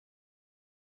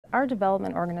our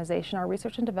development organization, our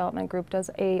research and development group, does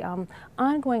a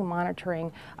ongoing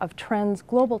monitoring of trends,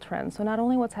 global trends. So not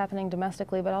only what's happening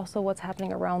domestically, but also what's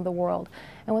happening around the world.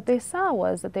 And what they saw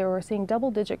was that they were seeing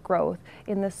double-digit growth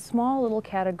in this small little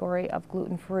category of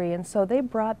gluten-free. And so they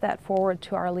brought that forward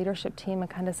to our leadership team and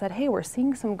kind of said, hey, we're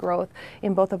seeing some growth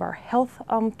in both of our health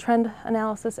trend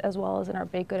analysis as well as in our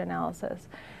baked good analysis.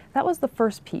 That was the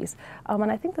first piece.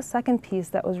 And I think the second piece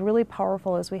that was really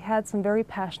powerful is we had some very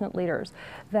passionate leaders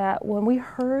that when we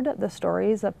heard the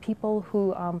stories of people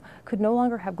who could no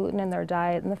longer have gluten in their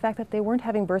diet, and the fact that they weren't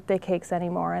having birthday cakes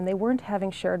anymore and they weren't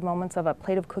having shared moments of a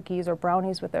plate of cookies or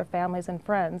brownies with their families and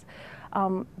friends,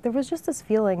 there was just this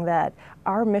feeling that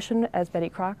our mission as Betty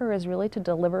Crocker is really to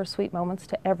deliver sweet moments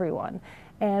to everyone.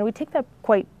 And we take that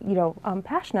quite,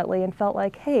 passionately and felt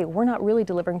like, hey, we're not really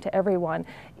delivering to everyone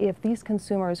if these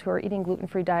consumers who are eating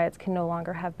gluten-free diets can no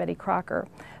longer have Betty Crocker.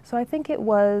 So I think it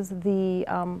was the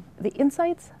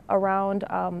insights around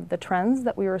the trends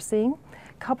that we were seeing,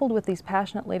 coupled with these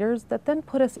passionate leaders, that then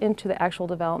put us into the actual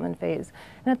development phase.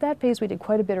 And at that phase, we did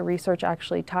quite a bit of research,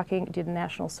 actually did a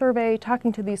national survey,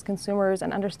 talking to these consumers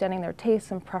and understanding their tastes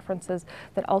and preferences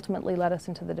that ultimately led us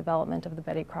into the development of the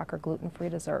Betty Crocker gluten-free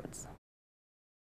desserts.